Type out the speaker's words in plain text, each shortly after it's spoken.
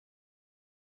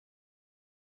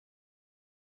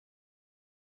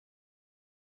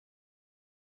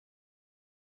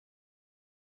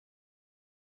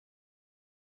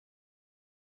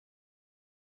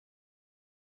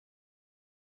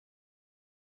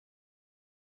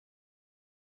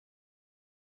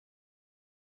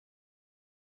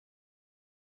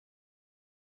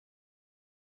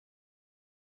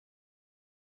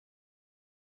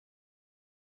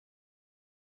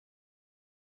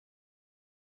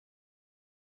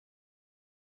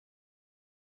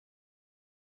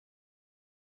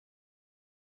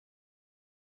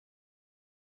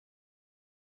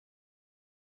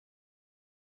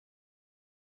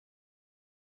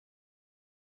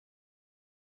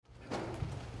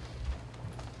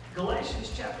Galatians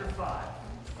chapter 5,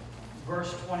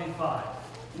 verse 25.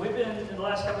 We've been, in the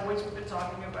last couple of weeks, we've been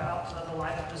talking about the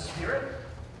life of the Spirit.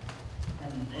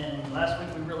 And last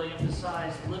week we really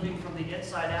emphasized living from the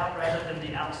inside out rather than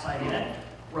the outside in.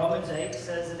 Romans 8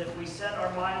 says that if we set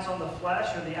our minds on the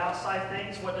flesh or the outside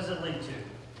things, what does it lead to?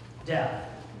 Death.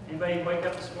 Anybody wake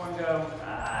up this morning and go,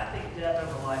 I think death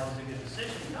over life is a good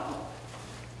decision? No.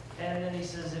 And then he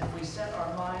says if we set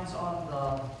our minds on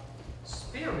the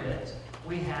Spirit,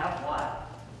 we have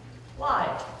what?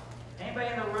 Life.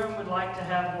 Anybody in the room would like to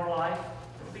have more life?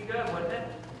 It would be good, wouldn't it?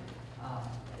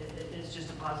 It's just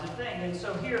a positive thing. And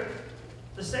so here,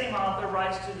 the same author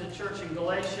writes to the church in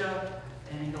Galatia,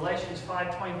 and in Galatians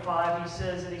 5:25, he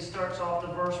says that he starts off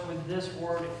the verse with this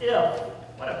word, if.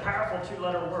 What a powerful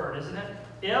two-letter word, isn't it?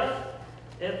 If.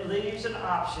 It leaves an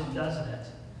option, doesn't it?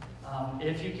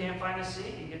 If you can't find a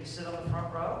seat, you get to sit on the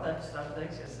front row. That stuff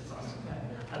thinks, yes, it's awesome.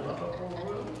 I love a full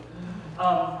room.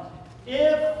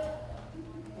 If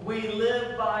we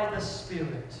live by the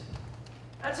Spirit.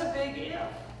 That's a big if.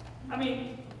 I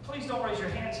mean, please don't raise your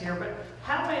hands here, but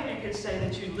how many of you could say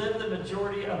that you live the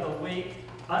majority of the week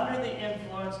under the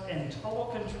influence and total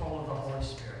control of the Holy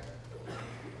Spirit?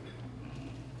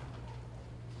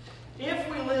 If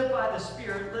we live by the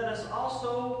Spirit, let us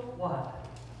also what?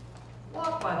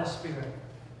 Walk by the Spirit.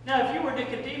 Now, if you were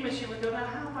Nicodemus, you would go, now,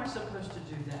 how am I supposed to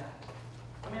do that?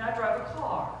 I mean, I drive a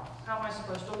car. How am I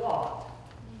supposed to walk?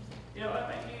 You know, I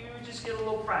mean, you would just get a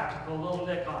little practical, a little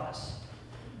Nick on us.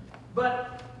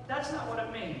 But that's not what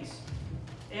it means.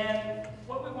 And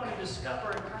what we want to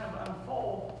discover and kind of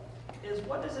unfold is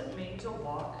what does it mean to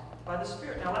walk by the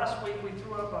Spirit? Now, last week we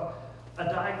threw up a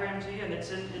diagram to you, and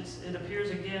it appears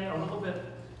again a little bit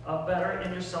better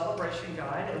in your celebration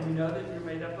guide. And we know that you're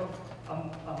made up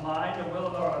of a mind, a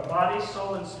will, or a body,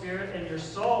 soul, and spirit. And your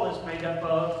soul is made up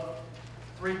of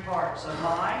three parts: a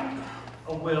mind,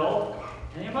 a will,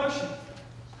 and emotion.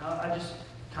 I just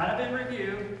kind of in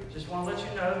review, just want to let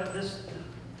you know that this,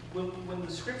 when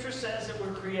the Scripture says that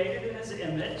we're created in His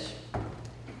image,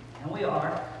 and we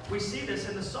are, we see this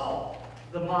in the soul.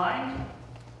 The mind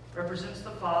represents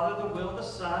the Father, the will, the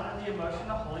Son, and the emotion,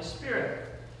 the Holy Spirit.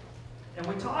 And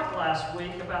we talked last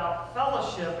week about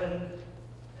fellowship and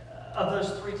of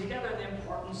those three together, the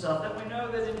importance of them. We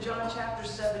know that in John chapter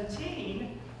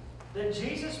 17, that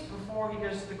Jesus, before He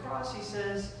goes to the cross, He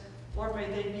says, Lord, may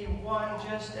they be one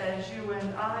just as you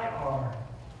and I are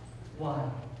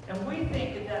one. And we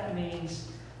think that that means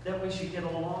that we should get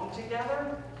along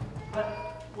together.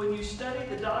 But when you study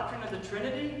the doctrine of the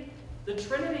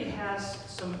Trinity has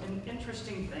some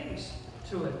interesting things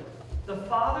to it. The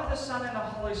Father, the Son, and the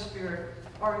Holy Spirit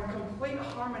are in complete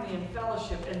harmony and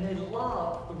fellowship, and they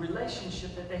love the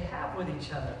relationship that they have with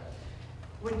each other.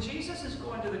 When Jesus is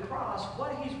going to the cross,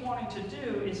 what He's wanting to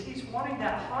do is He's wanting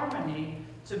that harmony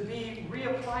to be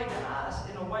reapplied to us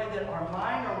in a way that our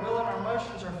mind, our will, and our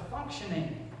emotions are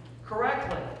functioning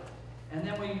correctly. And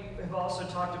then we have also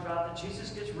talked about that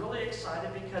Jesus gets really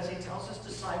excited because He tells His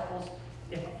disciples,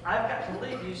 if I've got to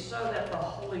leave you so that the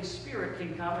Holy Spirit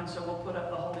can come, and so we'll put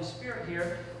up the Holy Spirit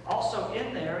here. Also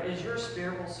in there is your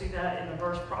Spirit. We'll see that in the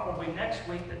verse probably next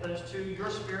week, that those two, your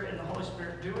Spirit and the Holy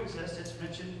Spirit, do exist. It's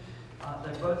mentioned,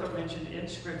 they both are mentioned in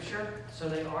Scripture, so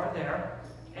they are there.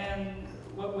 And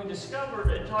what we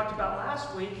discovered and talked about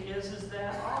last week is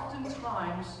that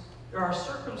oftentimes there are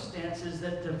circumstances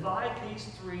that divide these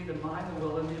three, the mind, the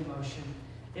will, and the emotion,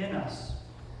 in us.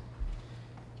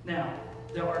 Now,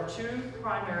 there are two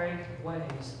primary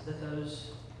ways that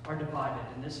those are divided.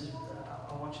 And this is,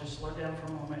 I want you to slow down for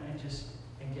a moment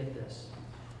and get this.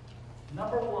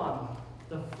 Number one,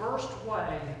 the first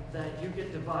way that you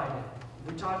get divided,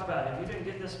 we talked about it. If you didn't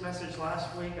get this message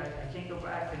last week, I can't go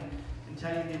back and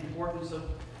tell you the importance of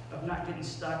not getting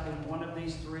stuck in one of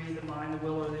these three, the mind, the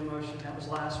will, or the emotion. That was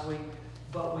last week.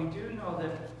 But we do know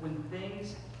that when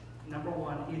things, number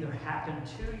one, either happen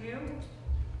to you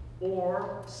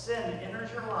or sin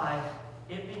enters your life,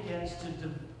 it begins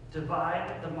to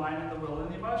divide the mind and the will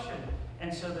and the emotion.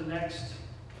 And so the next,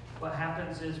 what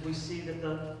happens is we see that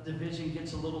the division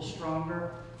gets a little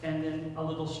stronger, and then a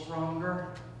little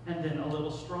stronger, and then a little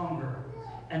stronger.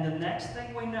 And the next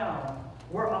thing we know,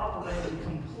 we're operating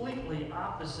completely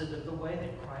opposite of the way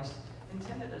that Christ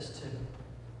intended us to.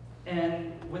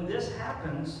 And when this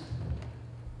happens,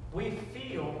 we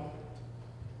feel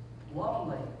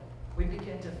lonely. We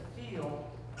begin to feel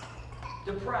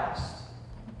depressed.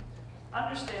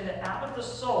 Understand that out of the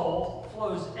soul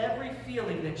flows every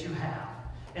feeling that you have.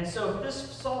 And so if this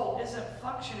soul isn't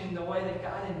functioning the way that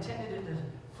God intended it to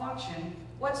function,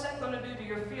 what's that going to do to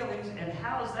your feelings, and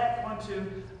how is that going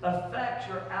to affect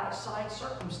your outside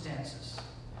circumstances?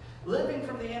 Living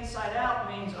from the inside out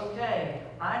means, okay,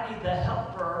 I need the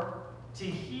helper to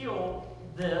heal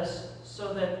this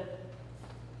so that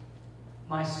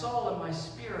my soul and my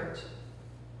spirit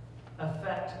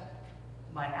affect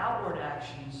my outward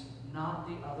actions, not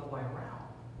the other way around.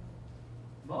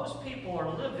 Most people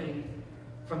are living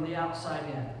from the outside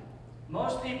in.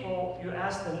 Most people, you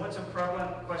ask them, what's a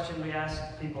prevalent question we ask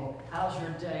people? How's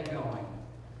your day going?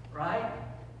 Right?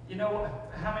 You know,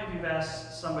 how many of you have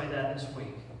asked somebody that this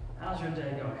week? How's your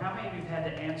day going? How many of you have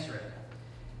had to answer it?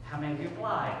 How many of you have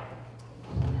lied?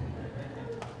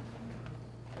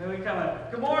 Here we come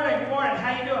up. Good morning,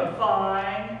 how you doing?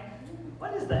 Fine.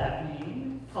 What does that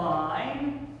mean?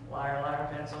 Fine. Liar, liar,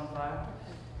 pants on fire.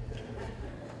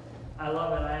 I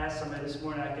love it. I asked somebody this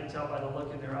morning, I could tell by the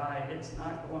look in their eye, it's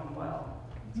not going well.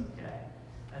 It's okay.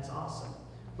 That's awesome.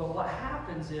 But what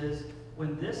happens is,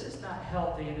 when this is not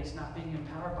healthy and it's not being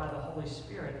empowered by the Holy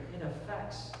Spirit, it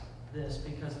affects this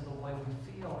because of the way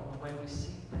we feel and the way we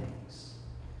see things.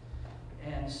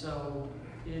 And so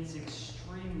it's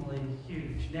extremely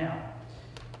huge. Now,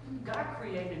 God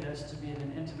created us to be in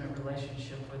an intimate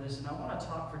relationship with us, and I want to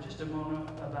talk for just a moment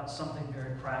about something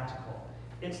very practical.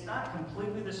 It's not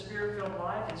completely the Spirit-filled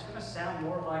life. It's going to sound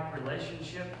more like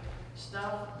relationship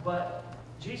stuff, but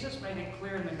Jesus made it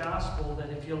clear in the gospel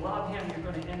that if you love him,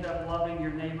 you're going to end up loving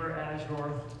your neighbor as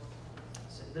your...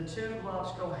 The two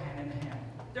loves go hand in hand.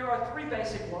 There are three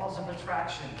basic laws of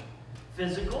attraction.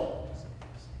 Physical,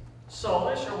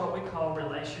 soulish, or what we call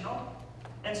relational,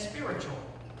 and spiritual.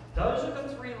 Those are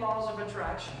the three laws of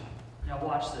attraction. Now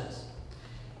watch this.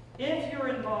 If you're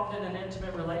involved in an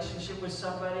intimate relationship with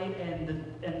somebody and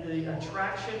the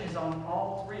attraction is on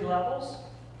all three levels,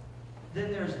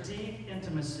 then there's deep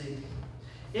intimacy.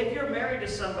 If you're married to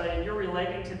somebody and you're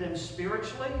relating to them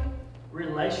spiritually,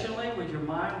 relationally, with your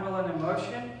mind, will, and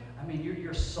emotion, I mean,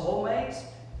 you're soulmates,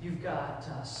 you've got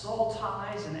soul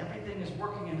ties, and everything is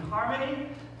working in harmony,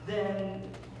 then,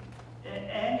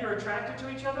 and you're attracted to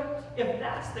each other, if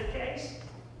that's the case,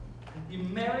 your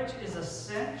marriage is a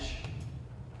cinch,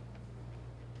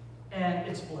 and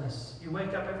it's bliss. You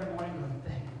wake up every morning going,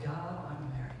 thank God I'm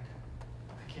married.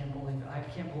 I can't believe it. I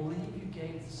can't believe you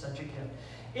gave such a gift.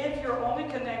 If you're only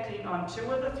connecting on two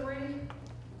of the three,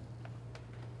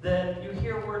 then you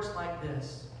hear words like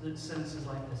this, sentences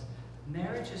like this.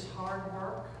 Marriage is hard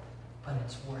work, but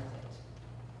it's worth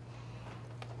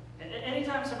it.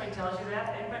 Anytime somebody tells you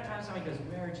that, anytime somebody goes,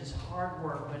 marriage is hard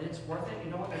work, but it's worth it,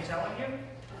 you know what they're telling you?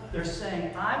 They're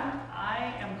saying,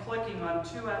 I am clicking on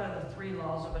 2 out of the 3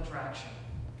 laws of attraction.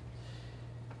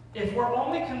 If we're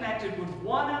only connected with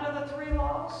 1 out of the 3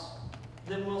 laws,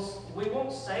 then we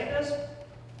won't say this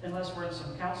unless we're in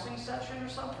some counseling session or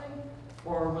something,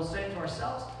 or we'll say it to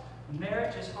ourselves,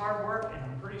 marriage is hard work, and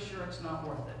I'm pretty sure it's not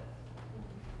worth it.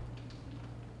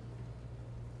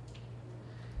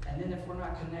 And then if we're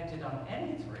not connected on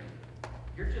any 3,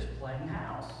 you're just playing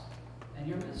house, and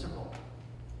you're miserable.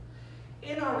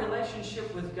 In our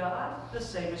relationship with God, the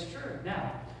same is true.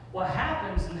 Now, what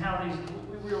happens and how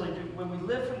we really do, when we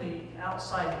live from the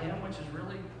outside in, which is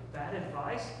really bad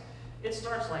advice, it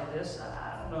starts like this.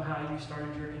 I don't know how you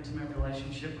started your intimate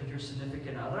relationship with your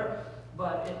significant other,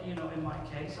 but in my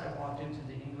case, I walked into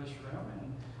the English room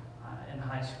in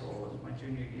high school. It was my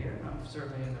junior year, and I'm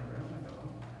surveying the room. I go, oh,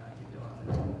 how you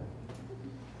doing?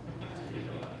 How you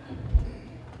doing?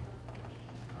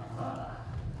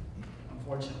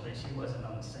 Unfortunately, she wasn't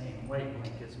on the same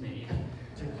wavelength as me.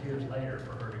 It took years later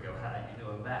for her to go, how you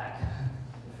doing back?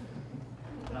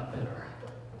 Not bitter.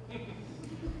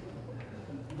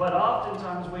 But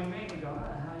oftentimes we meet and go,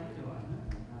 how you doing?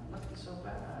 Nothing so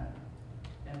bad.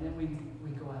 And then we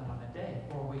go out on a date,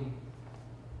 or we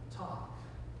talk,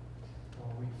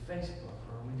 or we Facebook,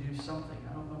 or we do something.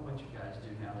 I don't know what you guys do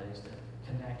nowadays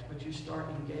to connect, but you start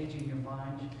engaging your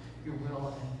mind, your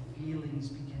will, and feelings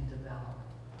begin to develop.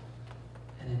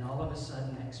 And then all of a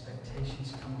sudden,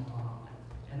 expectations come along.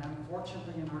 And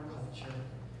unfortunately, in our culture,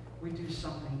 we do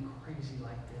something crazy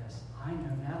like this. I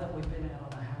know, now that we've been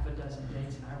out on a half a dozen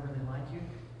dates and I really like you,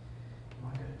 you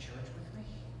want to go to church with me?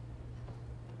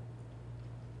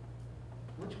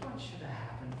 Which one should have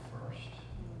happened first?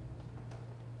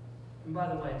 And by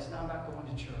the way, it's not about going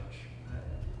to church.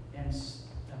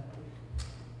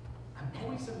 I'm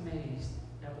always amazed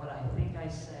at what I think I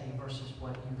say versus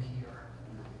what you hear.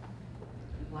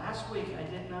 Last week, I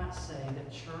did not say that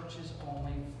church is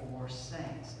only for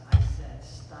saints. I said,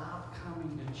 stop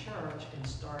coming to church and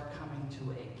start coming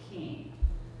to a king.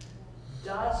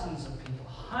 Dozens of people,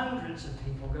 hundreds of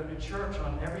people go to church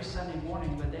on every Sunday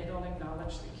morning, but they don't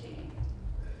acknowledge the king.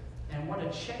 And what a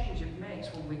change it makes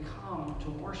when we come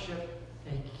to worship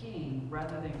a king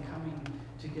rather than coming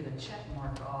to get a check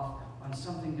mark off on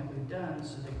something that we've done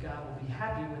so that God will be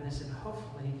happy with us and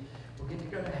hopefully we'll get to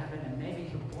go to heaven and maybe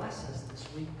He'll bless us this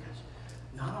week because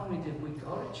not only did we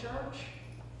go to church,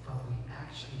 but we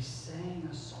actually sang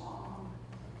a song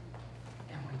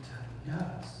and we took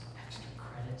notes. Extra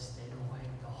credit stayed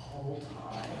awake the whole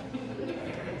time.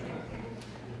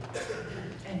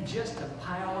 And just to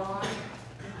pile on,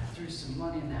 I threw some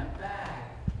money in that bag.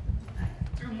 I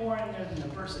threw more in there than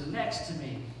the person next to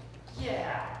me.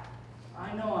 Yeah,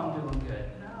 I know I'm doing good.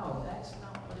 No, that's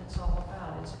not what it's all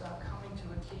about. It's about coming to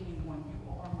a king when you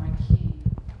are my king.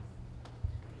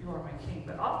 You are my king.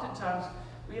 But oftentimes,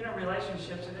 we enter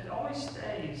relationships and it always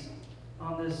stays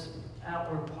on this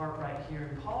outward part right here.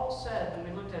 And Paul said, and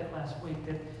we looked at it last week,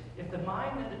 that if the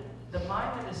mind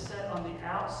that is set on the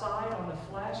outside, on the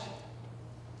flesh,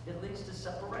 it leads to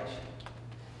separation.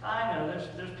 I know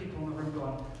there's people in the room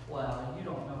going, well, you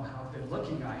don't know how good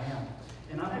looking I am,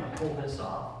 and I'm going to pull this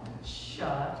off.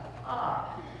 Shut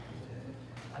up.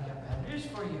 I got bad news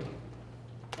for you.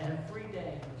 Every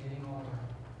day we're getting older,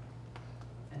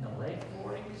 and the late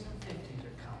 40s and 50s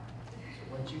are coming. So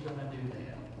what you going to do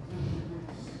then?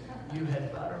 You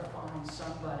had better find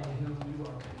somebody who you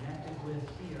are connected with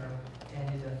here, and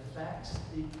it affects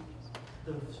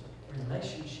the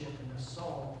relationship in the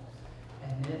soul,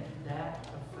 and that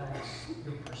affects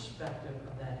the perspective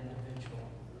of that individual.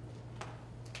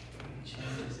 It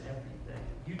changes everything.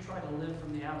 You try to live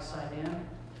from the outside in,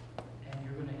 and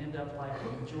you're going to end up like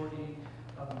the majority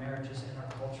of marriages in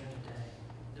our culture today,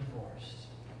 divorced.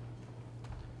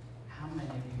 How many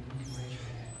of you, would you raise your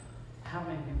hand, how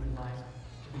many of you would like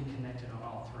to be connected on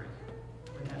all three?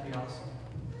 Wouldn't that be awesome?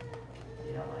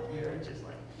 Yeah, like you're just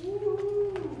like,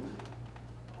 woo!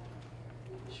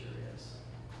 Sure is.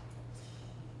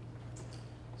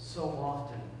 So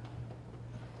often,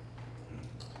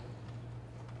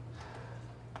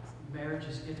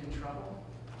 marriages get in trouble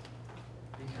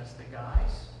because the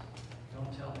guys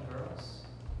don't tell the girls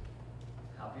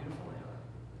how beautiful they are.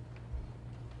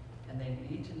 And they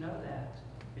need to know that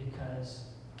because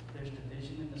there's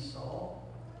division in the soul,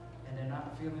 and they're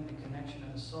not feeling the connection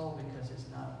of the soul because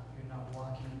you're not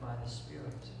walking by the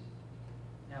Spirit.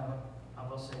 Now, I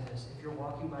will say this. If you're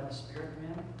walking by the Spirit,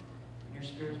 man, and your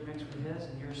spirit's mixed with His,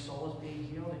 and your soul is being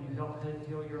healed, and you help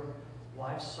heal your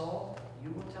wife's soul,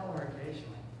 you will tell her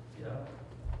occasionally, you know,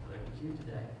 looking cute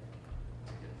today.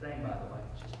 It's a good thing, by the way.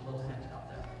 Just a little hint out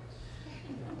there.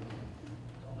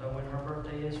 Don't know when her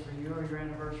birthday is for you or your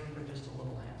anniversary, but just a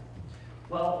little hint.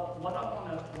 Well, what I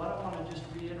want to just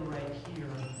reiterate here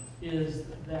is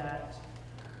that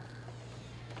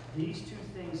these two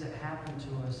things that happen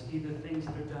to us, either things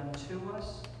that are done to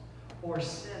us or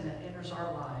sin that enters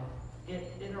our life,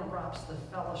 it interrupts the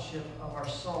fellowship of our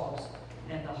souls.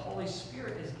 And the Holy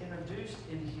Spirit is introduced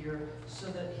in here so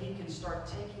that He can start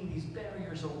taking these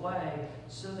barriers away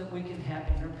so that we can have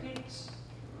inner peace,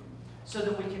 so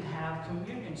that we can have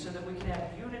communion, so that we can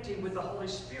have unity with the Holy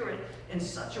Spirit in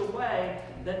such a way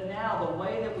that now the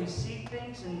way that we see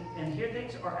things and hear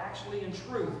things are actually in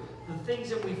truth. The things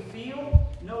that we feel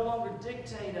no longer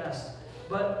dictate us,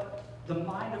 but the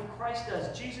mind of Christ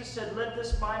does. Jesus said,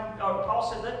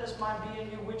 Paul said, let this mind be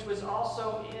in you, which was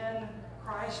also in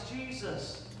Christ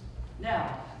Jesus.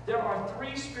 Now, there are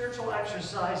 3 spiritual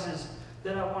exercises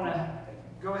that I want to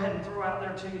go ahead and throw out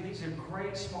there to you. These are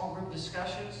great small group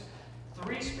discussions.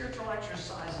 3 spiritual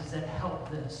exercises that help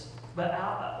this.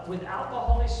 But without the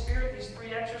Holy Spirit, these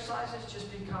 3 exercises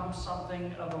just become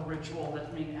something of a ritual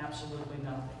that mean absolutely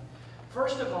nothing.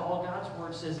 First of all, God's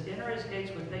Word says, enter His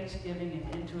gates with thanksgiving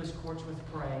and into His courts with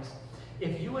praise.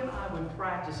 If you and I would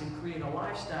practice and create a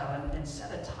lifestyle and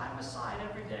set a time aside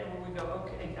every day where we go,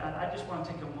 okay, God, I just want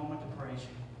to take a moment to praise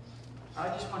you. I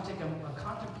just want to take a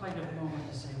contemplative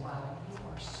moment to say, wow, you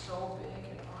are so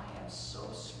big and I am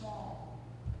so small.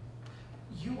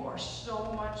 You are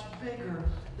so much bigger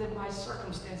than my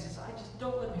circumstances.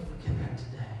 Don't let me forget that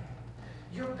today.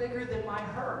 You're bigger than my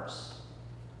hurts.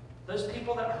 Those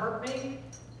people that hurt me,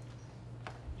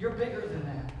 you're bigger than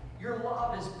that. Your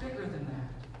love is bigger than that.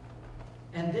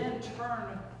 And then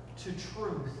turn to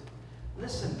truth.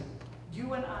 Listen,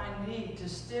 you and I need to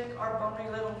stick our bony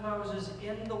little noses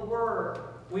in the Word.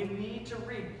 We need to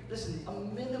read, listen, a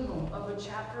minimum of a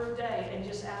chapter a day and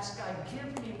just ask God,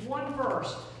 give me one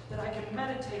verse that I can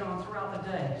meditate on throughout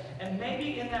the day. And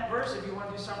maybe in that verse, if you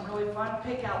want to do something really fun,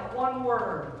 pick out one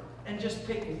word and just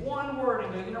pick one word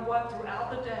and go, you know what,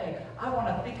 throughout the day, I want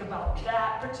to think about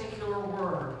that particular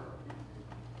word.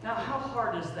 Now, how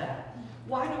hard is that?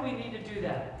 Why do we need to do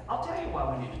that? I'll tell you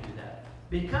why we need to do that.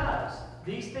 Because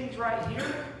these things right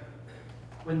here,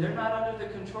 when they're not under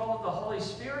the control of the Holy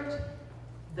Spirit,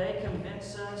 They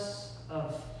convince us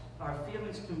of, our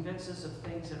feelings convince us of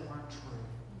things that aren't true.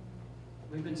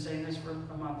 We've been saying this for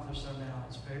a month or so now.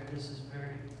 This is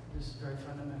very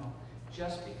fundamental.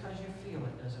 Just because you feel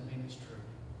it doesn't mean it's true.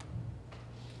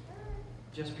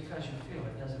 Just because you feel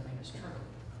it doesn't mean it's true.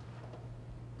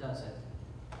 Does it?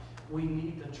 We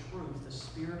need the truth, the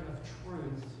Spirit of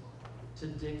truth, to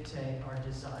dictate our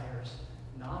desires,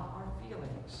 not our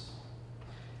feelings.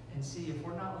 And see, if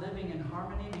we're not living in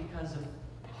harmony because of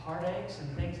heartaches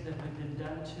and things that have been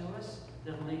done to us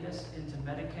that lead us into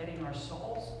medicating our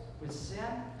souls with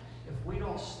sin, if we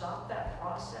don't stop that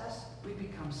process, we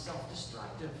become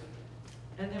self-destructive.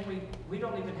 And then we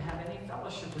don't even have any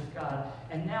fellowship with God.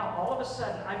 And now, all of a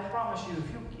sudden, I promise you, if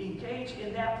you engage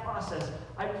in that process,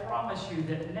 I promise you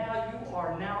that now you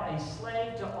are now a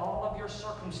slave to all of your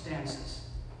circumstances.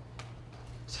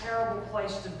 Terrible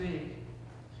place to be.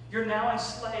 You're now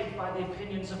enslaved by the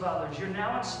opinions of others. You're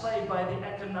now enslaved by the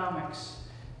economics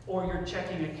or your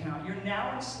checking account. You're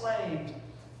now enslaved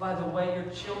by the way your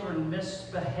children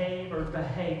misbehave or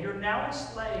behave. You're now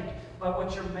enslaved by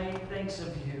what your maid thinks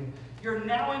of you. You're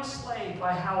now enslaved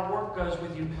by how work goes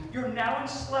with you. You're now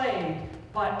enslaved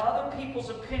by other people's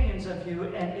opinions of you,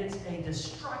 and it's a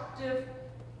destructive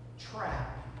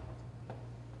trap.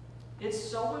 It's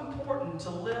so important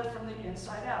to live from the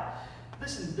inside out.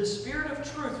 Listen, the Spirit of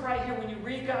truth right here, when you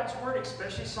read God's Word,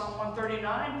 especially Psalm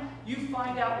 139, you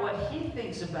find out what He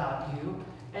thinks about you,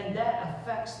 and that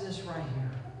affects this right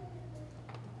here.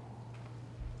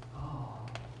 Oh,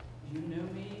 you knew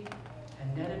me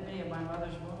and netted me in my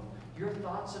mother's womb. Your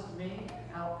thoughts of me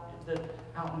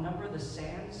outnumber the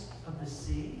sands of the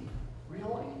sea?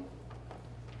 Really?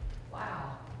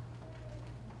 Wow.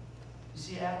 You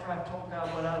see, after I've told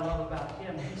God what I love about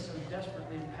Him, He so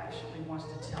desperately and passionately wants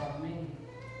to tell me.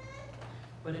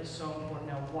 But it's so important.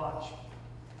 Now watch.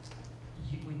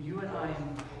 When you and I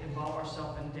involve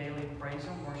ourselves in daily praise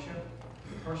and worship,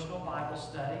 personal Bible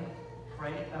study,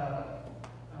 prayer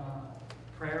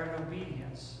and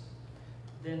obedience,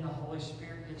 then the Holy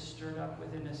Spirit gets stirred up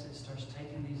within us. It starts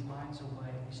taking these lines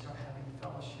away. We start having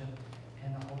fellowship,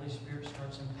 and the Holy Spirit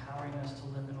starts empowering us to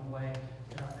live in a way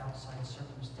that our outside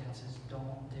circumstances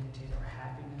don't dictate our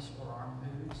happiness or our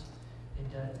moods.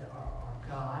 Our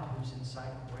God who's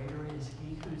inside, greater is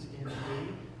He who's in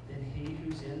thee than he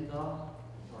who's in the world.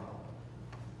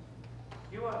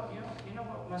 You know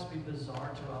what must be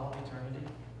bizarre to all eternity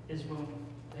is when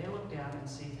they look down and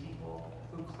see people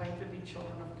who claim to be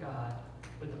children of God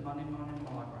with the money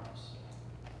monograms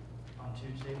on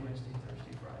Tuesday, Wednesday,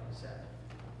 Thursday, Friday, Saturday.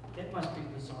 It must be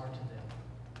bizarre to them.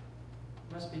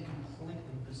 It must be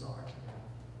completely bizarre to them.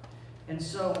 And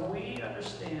so we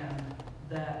understand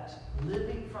that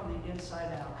living from the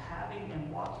inside out, having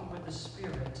and walking with the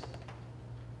Spirit,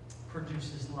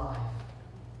 produces life.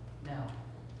 Now,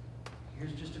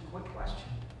 here's just a quick question.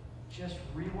 Just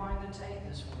rewind the tape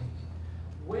this week.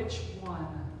 Which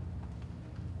one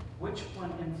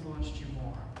influenced you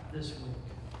more this week?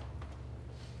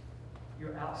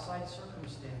 Your outside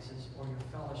circumstances or your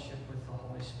fellowship with the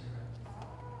Holy Spirit?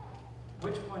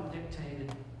 Which one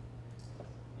dictated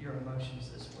your emotions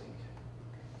this week?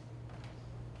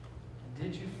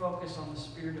 Did you focus on the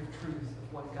Spirit of truth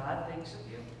of what God thinks of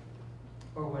you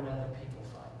or what other people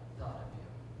thought of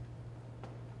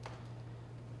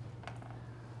you?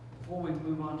 Before we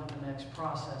move on to the next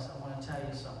process, I want to tell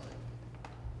you something.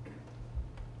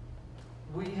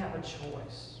 We have a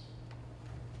choice.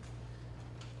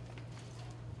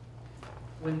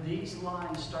 When these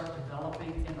lines start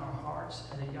developing in our hearts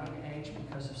at a young age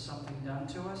because of something done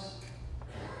to us,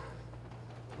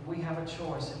 we have a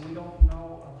choice, and we don't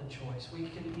know of the choice. We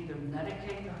can either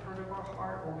medicate the hurt of our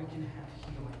heart or we can have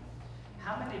healing.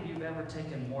 How many of you have ever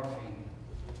taken morphine?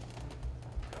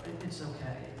 It's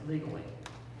okay, legally.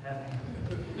 Haven't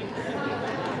you?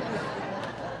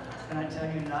 Can I tell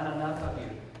you, not enough of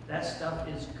you? That stuff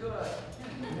is good.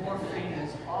 Morphine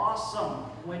is awesome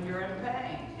when you're in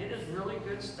pain. It is really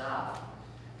good stuff.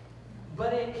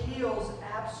 But it heals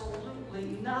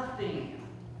absolutely nothing.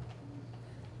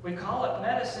 We call it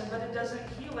medicine, but it doesn't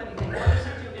heal anything. What does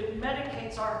it do? It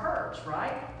medicates our hurts,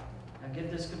 right? Now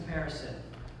get this comparison.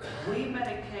 We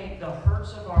medicate the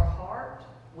hurts of our heart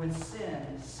with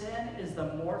sin. Sin is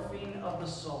the morphine of the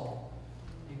soul.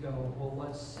 You go, well,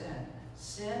 what's sin?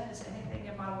 Sin is anything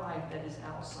in my life that is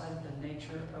outside of the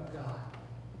nature of God,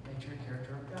 nature and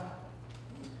character of God.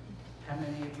 How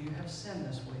many of you have sinned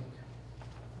this week?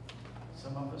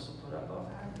 Some of us will put up both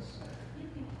hands.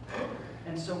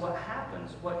 And so what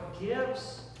happens, what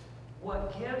gives,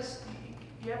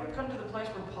 you ever come to the place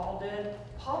where Paul did?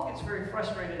 Paul gets very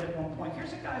frustrated at one point.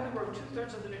 Here's a guy who wrote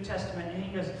 2/3 of the New Testament, and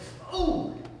he goes,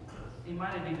 oh, He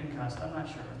might have even cussed. I'm not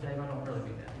sure. Dave, I don't really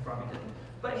mean that. He probably didn't.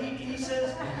 But he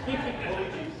says,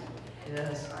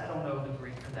 yes, I don't know the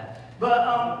Greek for that.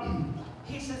 But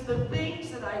he says, the things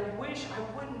that I wish I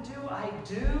wouldn't do, I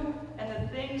do. And the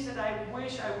things that I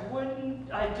wish I would do,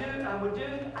 I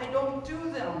don't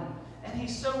do them. And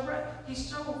he's so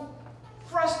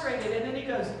frustrated. And then he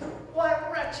goes,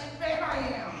 what wretched man I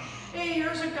am. Hey,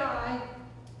 here's a guy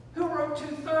who wrote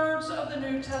 2/3 of the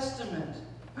New Testament,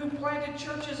 who planted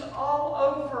churches all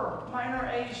over Minor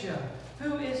Asia,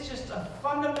 who is just a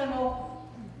fundamental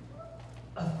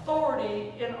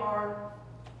authority in our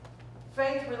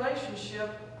faith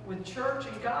relationship with church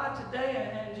and God today,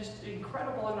 and just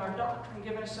incredible in our doctrine,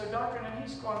 giving us so doctrine. And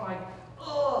he's going like,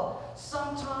 oh,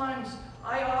 sometimes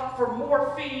I opt for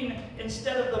morphine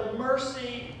instead of the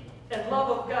mercy and love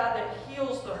of God that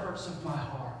heals the hurts of my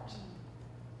heart.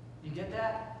 You get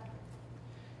that?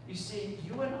 You see,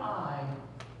 you and I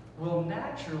will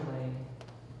naturally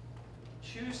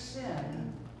choose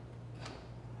sin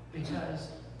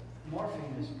because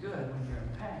morphine is good when you're in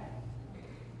pain,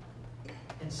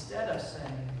 instead of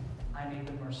saying, I need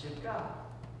the mercy of God.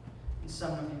 And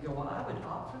some of you go, well, I would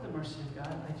opt for the mercy of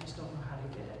God, I just don't know how to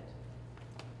get it.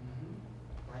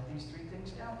 Write these 3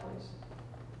 things down, please.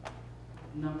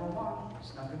 Number 1,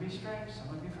 it's not going to be strange, some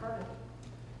of you have heard it.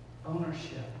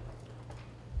 Ownership.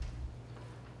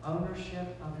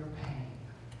 Ownership of your pain.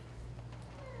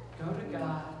 Go to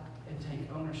God and take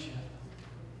ownership.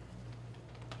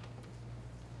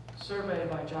 Survey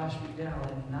by Josh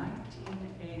McDowell in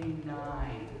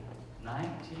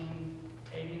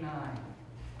 1989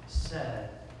 said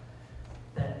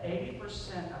that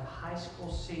 80% of high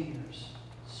school seniors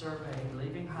surveyed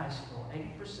leaving high school,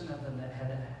 80% of them that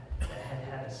had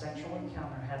had a sexual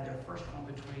encounter had their first one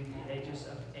between the ages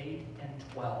of 8 and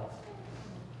 12.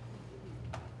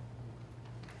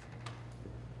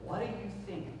 What do you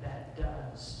think that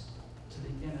does to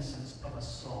the innocence of a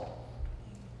soul?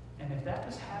 And if that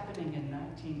was happening in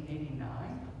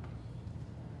 1989,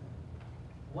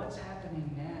 what's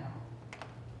happening now?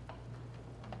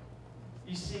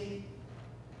 You see,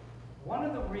 one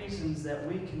of the reasons that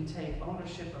we can take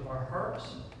ownership of our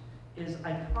hurts is,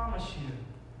 I promise you,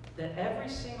 that every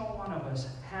single one of us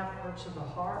have hurts of the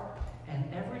heart,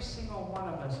 and every single one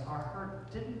of us, our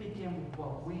hurt didn't begin with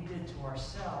what we did to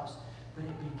ourselves, but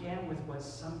it began with what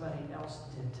somebody else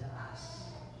did to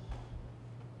us.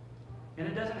 And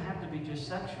it doesn't have to be just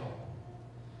sexual.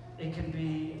 It can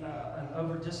be an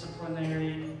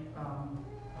over-disciplinary, a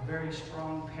very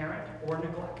strong parent, or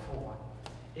neglectful one.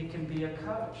 It can be a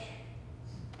coach.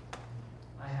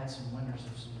 I had some winners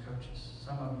of some coaches.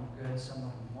 Some of them were good, some of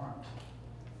them weren't.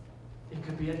 It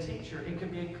could be a teacher. It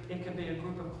could be a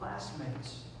group of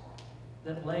classmates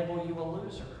that label you a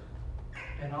loser.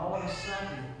 And all of a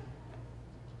sudden,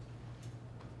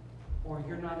 or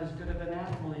you're not as good of an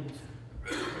athlete,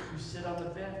 you sit on the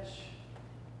bench.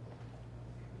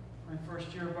 My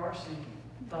first year of varsity,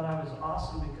 thought I was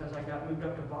awesome because I got moved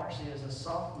up to varsity as a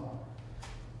sophomore. I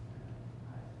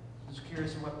was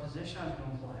curious of what position I was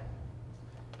going to play.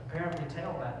 Apparently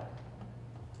tailback.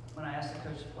 When I asked the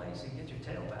coach to play, he said, get your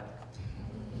tailback.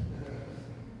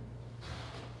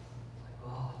 Like,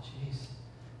 oh, jeez.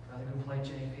 I'd rather go play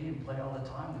JV and play all the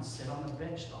time than sit on the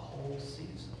bench the whole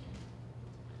season.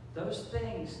 Those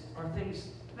things are things,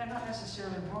 they're not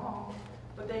necessarily wrong,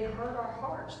 but they hurt our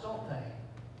hearts, don't they?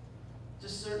 To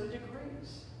certain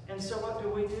degrees. And so what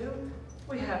do?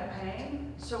 We have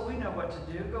pain, so we know what to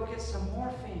do. Go get some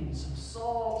morphine, some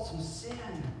salt, some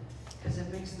sin, because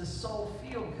it makes the soul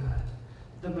feel good.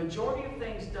 The majority of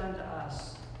things done to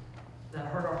us that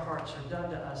hurt our hearts are done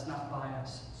to us, not by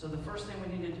us. So the first thing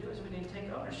we need to do is we need to take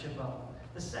ownership of them.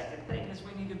 The second thing is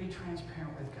we need to be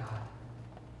transparent with God.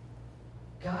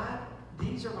 God,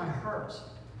 these are my hurts. As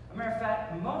a matter of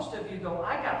fact, most of you go,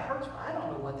 I got hurts, but I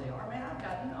don't know what they are. Man, I've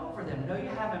gotten over them. No, you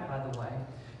haven't, by the way.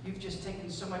 You've just taken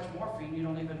so much morphine, you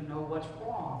don't even know what's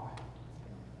wrong.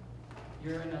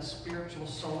 You're in a spiritual,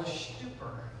 soulish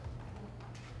stupor.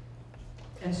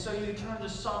 And so you turn to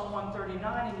Psalm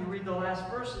 139 and you read the last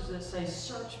verses that say,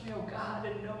 search me, O God,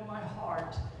 and know my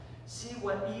heart. See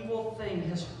what evil thing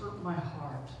has hurt my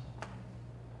heart.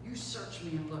 You search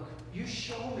me and look. You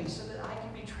show me so that I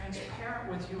can be transparent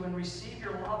with you and receive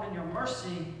your love and your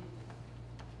mercy.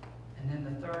 And then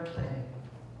the third thing,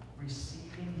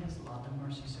 receiving his love and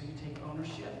mercy. So you take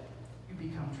ownership, you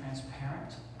become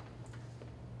transparent,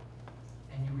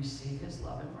 and you receive his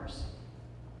love and mercy.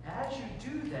 As you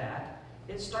do that,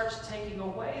 it starts taking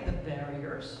away the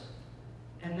barriers,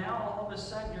 and now all of a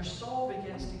sudden your soul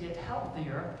begins to get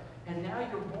healthier, and now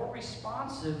you're more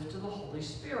responsive to the Holy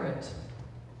Spirit.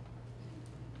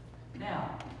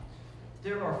 Now,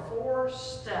 there are 4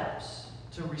 steps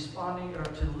to responding or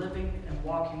to living and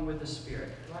walking with the Spirit.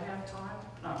 Do I have time?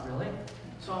 Not really.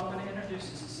 So I'm going to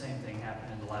introduce, it's the same thing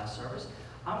happened in the last service.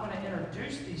 I'm going to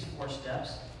introduce these 4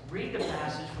 steps, read the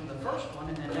passage from the first one,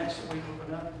 and then next week we're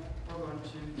going to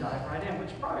dive right in, which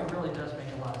probably really does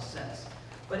make a lot of sense.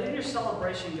 But in your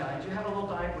celebration guide, you have a little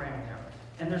diagram there.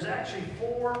 And there's actually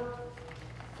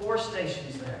four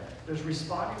stations there. There's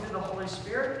responding to the Holy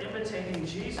Spirit, imitating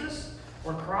Jesus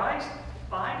or Christ,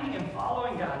 finding and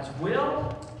following God's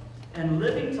will, and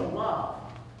living to love.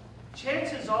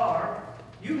 Chances are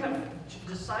you have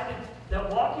decided that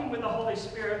walking with the Holy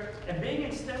Spirit and being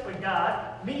in step with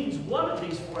God means one of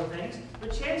these 4 things,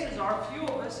 but chances are few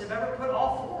of us have ever put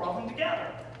all 4 of them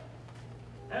together.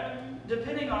 And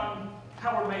depending on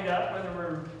how we're made up, whether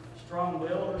we're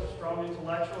strong-willed or strong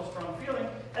intellectual, strong feeling,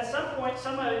 at some point,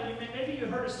 maybe you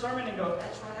heard a sermon and go,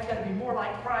 that's right, I got to be more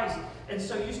like Christ. And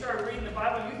so you started reading the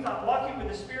Bible, you thought walking with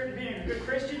the Spirit and being a good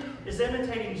Christian is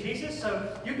imitating Jesus.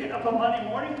 So you get up on Monday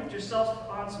morning, put yourself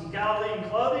on some Galilean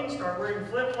clothing, start wearing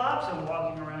flip-flops and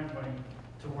walking around going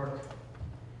to work.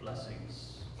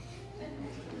 Blessings.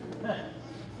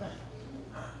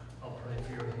 I'll pray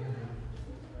for your healing.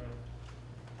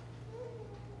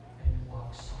 And you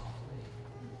walk softly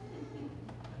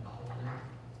and holy,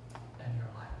 and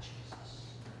you're like Jesus.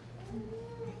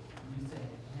 You think,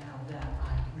 now that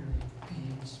I'm really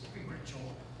being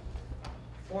spiritual.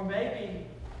 Or maybe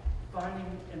finding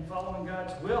and following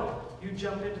God's will. You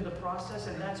jump into the process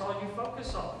and that's all you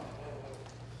focus on.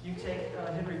 You take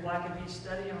Henry Blackaby's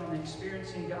study on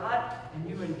experiencing God and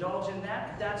you indulge in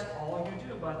that. That's all you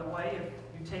do. By the way,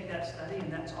 if you take that study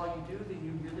and that's all you do, then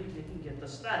you really didn't get the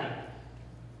study.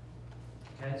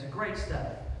 Okay, it's a great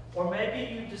study. Or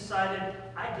maybe you decided,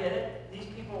 I get it, these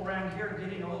people around here are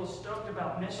getting a little stoked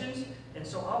about missions, and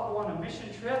so I'll go on a mission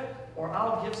trip, or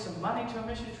I'll give some money to a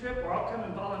mission trip, or I'll come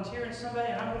and volunteer in somebody,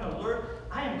 and I am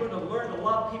going to learn to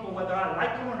love people whether I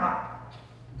like them or not.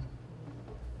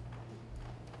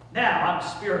 Now, I'm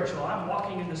spiritual, I'm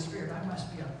walking in the Spirit, I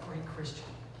must be a great Christian.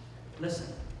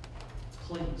 Listen,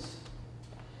 please.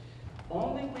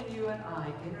 Only when you and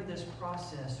I enter this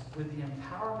process with the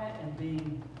empowerment and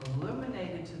being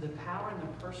illuminated to the power and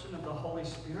the person of the Holy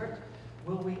Spirit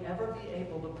will we ever be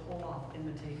able to pull off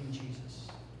imitating Jesus.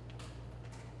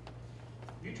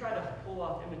 You try to pull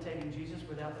off imitating Jesus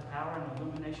without the power and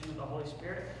illumination of the Holy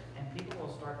Spirit, and people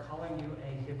will start calling you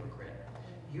a hypocrite.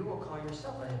 You will call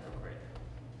yourself a hypocrite.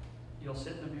 You'll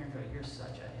sit in the mirror and go, you're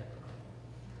such a hypocrite.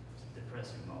 It's a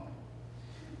depressing moment.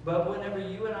 But whenever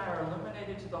you and I are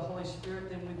illuminated to the Holy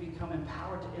Spirit, then we become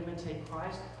empowered to imitate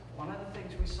Christ. One of the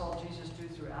things we saw Jesus do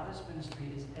throughout his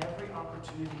ministry is every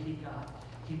opportunity he got,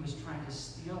 he was trying to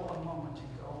steal a moment to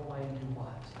go away and do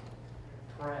what?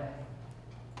 Pray.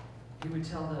 He would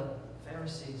tell the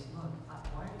Pharisees, look,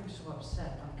 why are you so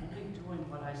upset? I'm only doing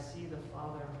what I see the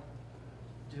Father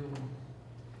doing.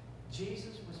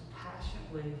 Jesus was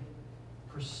passionately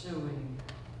pursuing,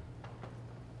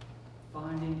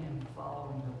 finding and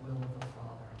following the will of the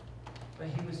Father. But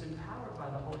he was empowered by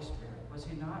the Holy Spirit. Was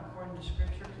he not, according to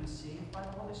Scripture, conceived by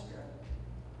the Holy Spirit?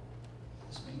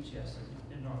 This means yes.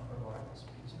 In North Carolina, this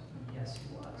means yes,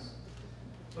 he was.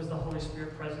 Was the Holy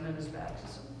Spirit present at his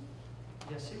baptism?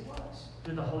 Yes, he was.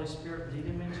 Did the Holy Spirit lead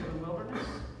him into the wilderness?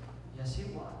 Yes, he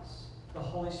was. The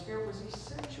Holy Spirit was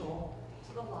essential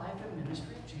to the life and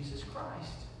ministry of Jesus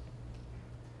Christ.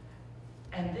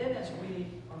 And then as we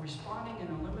are responding and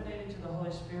illuminating to the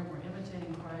Holy Spirit, we're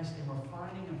imitating Christ and we're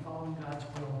finding and following God's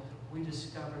will, we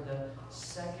discover the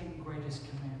second greatest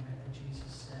commandment that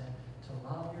Jesus said, to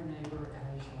love your neighbor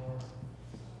as your.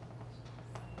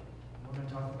 We're going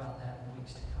to talk about that in the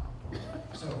weeks to come.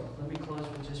 So let me close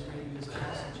with just reading this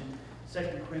passage in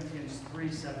 2 Corinthians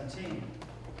 3:17.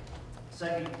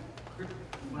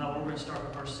 We're going to start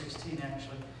with verse 16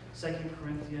 actually. 2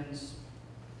 Corinthians.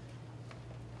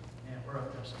 We're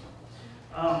up there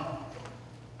somewhere.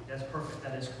 That's perfect.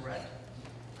 That is correct.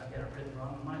 I've got it written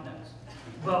wrong in my notes.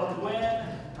 But when,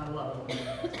 I love it when you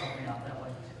help me out that way.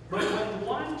 But when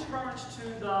one turns to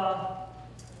the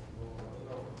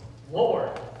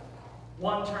Lord,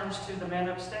 one turns to the man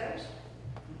upstairs,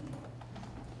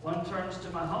 one turns to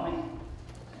my homie,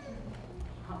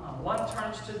 one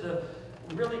turns to the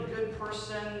really good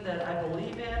person that I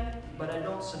believe in, but I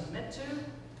don't submit to.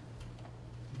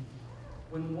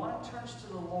 When one turns to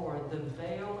the Lord, the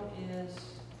veil is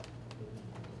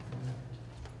removed.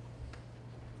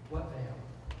 What veil?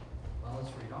 Well,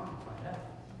 let's read on and find out.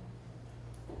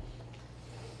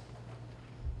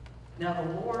 Now,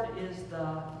 the Lord is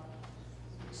the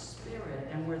Spirit,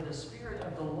 and where the Spirit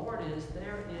of the Lord is,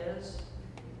 there is...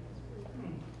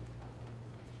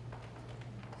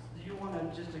 You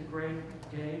want just a great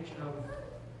gauge of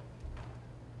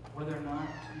whether or not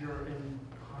you're in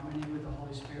harmony with the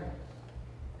Holy Spirit?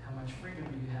 How much freedom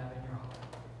do you have in your heart?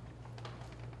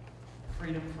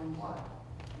 Freedom from what?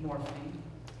 Morphine.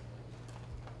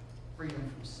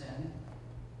 Freedom from sin.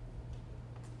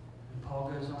 And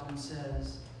Paul goes on and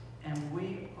says, and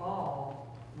we all,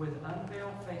 with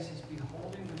unveiled faces,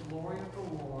 beholding the glory of the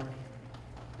Lord,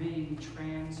 being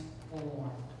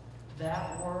transformed.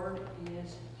 That word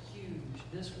is huge.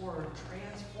 This word,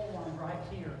 transformed, right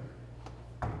here,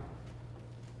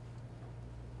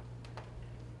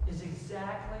 is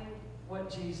exactly what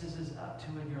Jesus is up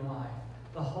to in your life.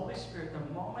 The Holy Spirit,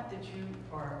 the moment that you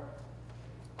are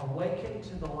awakened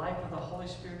to the life of the Holy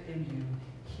Spirit in you,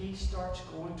 He starts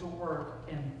going to work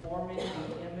in forming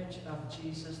the image of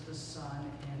Jesus the Son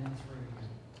in and through you.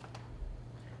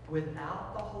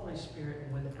 Without the Holy Spirit,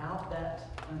 without that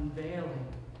unveiling,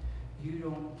 you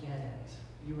don't get it.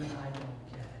 You and I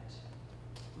don't get it.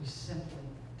 We simply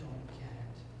don't get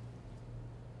it.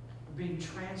 We're being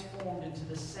transformed into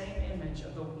the same image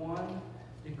of the one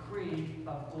decreed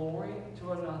of glory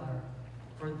to another.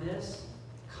 For this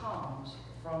comes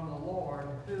from the Lord,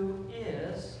 who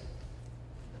is,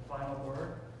 the final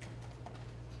word,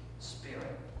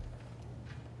 Spirit.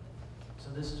 So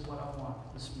this is what I want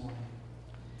this morning.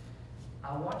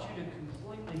 I want you to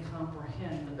completely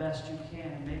comprehend the best you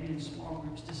can, and maybe in small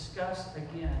groups, discuss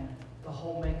again the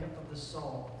whole makeup of the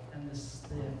soul and the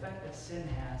effect that sin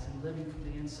has in living from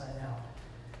the inside out.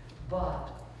 But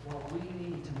what we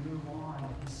need to move on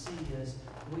and see is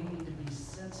we need to be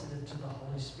sensitive to the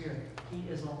Holy Spirit. He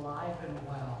is alive and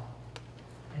well.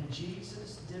 And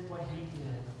Jesus did what He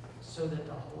did so that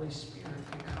the Holy Spirit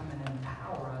could come and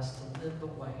empower us to live the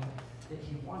way that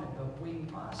He wanted. But we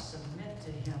must submit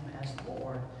to Him as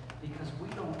Lord, because we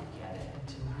don't get it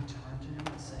until we turn to Him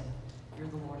and say, you're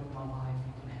the Lord of my life.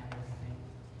 You can have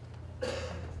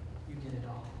everything. You get it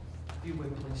all. If you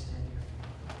would, please stand here.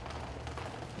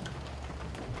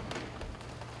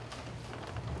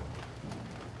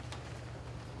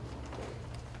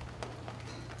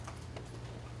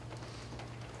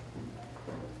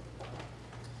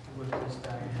 Please bow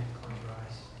your head, close your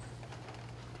eyes.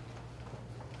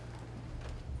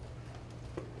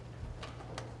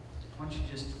 I want you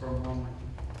just for a moment,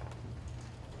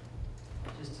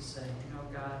 just to say, you know,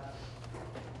 God,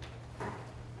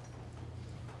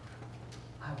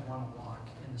 I want to walk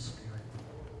in the Spirit.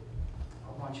 I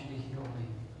want you to heal me.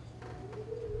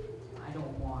 I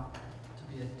don't want to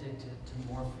be addicted to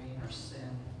morphine or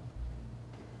sin.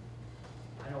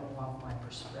 I don't want my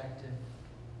perspective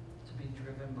to be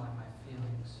driven by my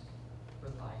feelings,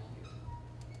 but by you,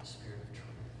 the Spirit of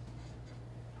truth.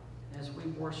 And as we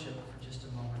worship for just a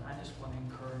moment, I just want to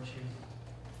encourage you,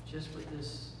 just with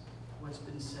this, what's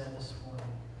been said this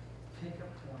morning, pick a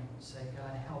point and say,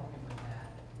 God, help me with that.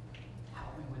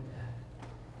 Help me with that.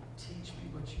 Teach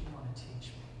me what you want to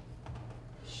teach me.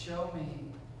 Show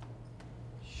me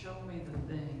the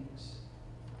things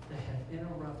that have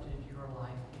interrupted your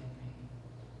life in me.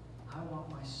 I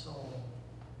want my soul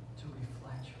to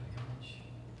reflect your image.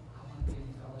 I want to be in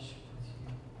fellowship with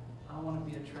you. I want to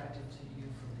be attracted to you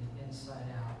from the inside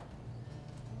out.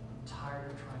 I'm tired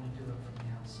of trying to do it from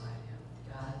the outside in.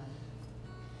 God,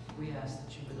 we ask that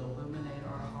you would illuminate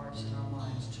our hearts and our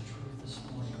minds to truth this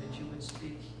morning, that you would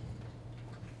speak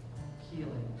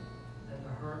healing, that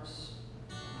the hurts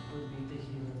would be the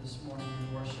healer this morning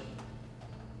in worship.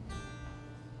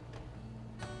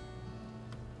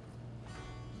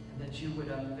 That you would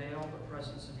unveil the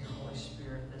presence of your Holy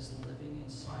Spirit that's living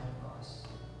inside of us.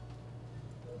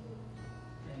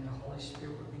 And the Holy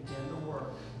Spirit would begin the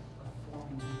work of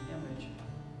forming the image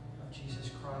of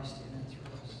Jesus Christ in and through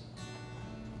us.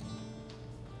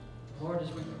 Lord,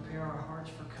 as we prepare our hearts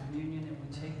for communion and we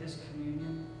take this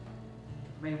communion,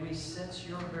 may we sense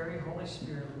your very Holy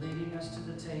Spirit leading us to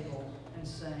the table and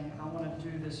saying, I want to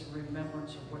do this in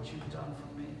remembrance of what you've done for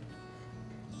me.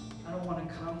 I don't want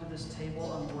to come to this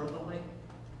table unworthily.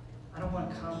 I don't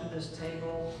want to come to this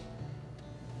table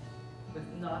with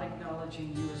not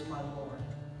acknowledging you as my Lord.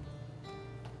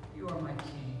 You are my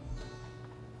King.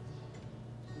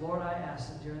 Lord, I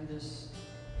ask that during this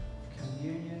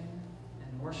communion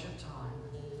and worship time,